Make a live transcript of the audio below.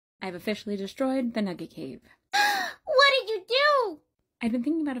I've officially destroyed the Nugget Cave. What did you do? I've been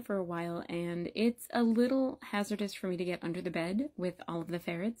thinking about it for a while, and it's a little hazardous for me to get under the bed with all of the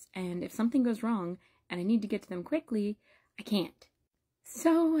ferrets, and if something goes wrong and I need to get to them quickly, I can't.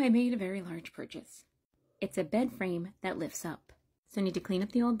 So I made a very large purchase. It's a bed frame that lifts up. So I need to clean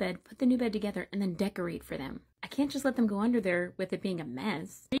up the old bed, put the new bed together, and then decorate for them. I can't just let them go under there with it being a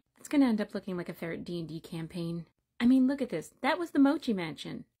mess. It's gonna end up looking like a ferret D&D campaign. I mean, look at this. That was the Mochi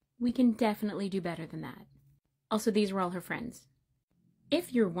Mansion. We can definitely do better than that. Also, these were all her friends.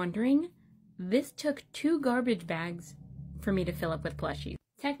 If you're wondering, this took 2 garbage bags for me to fill up with plushies.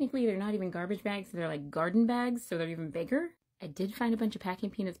 Technically, they're not even garbage bags, they're like garden bags, so they're even bigger. I did find a bunch of Packing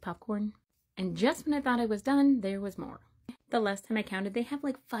Peanuts popcorn, and just when I thought I was done, there was more. The last time I counted, they have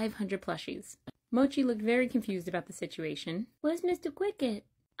like 500 plushies. Mochi looked very confused about the situation. Where's Mr. Quicket?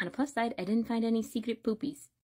 On a plus side, I didn't find any secret poopies.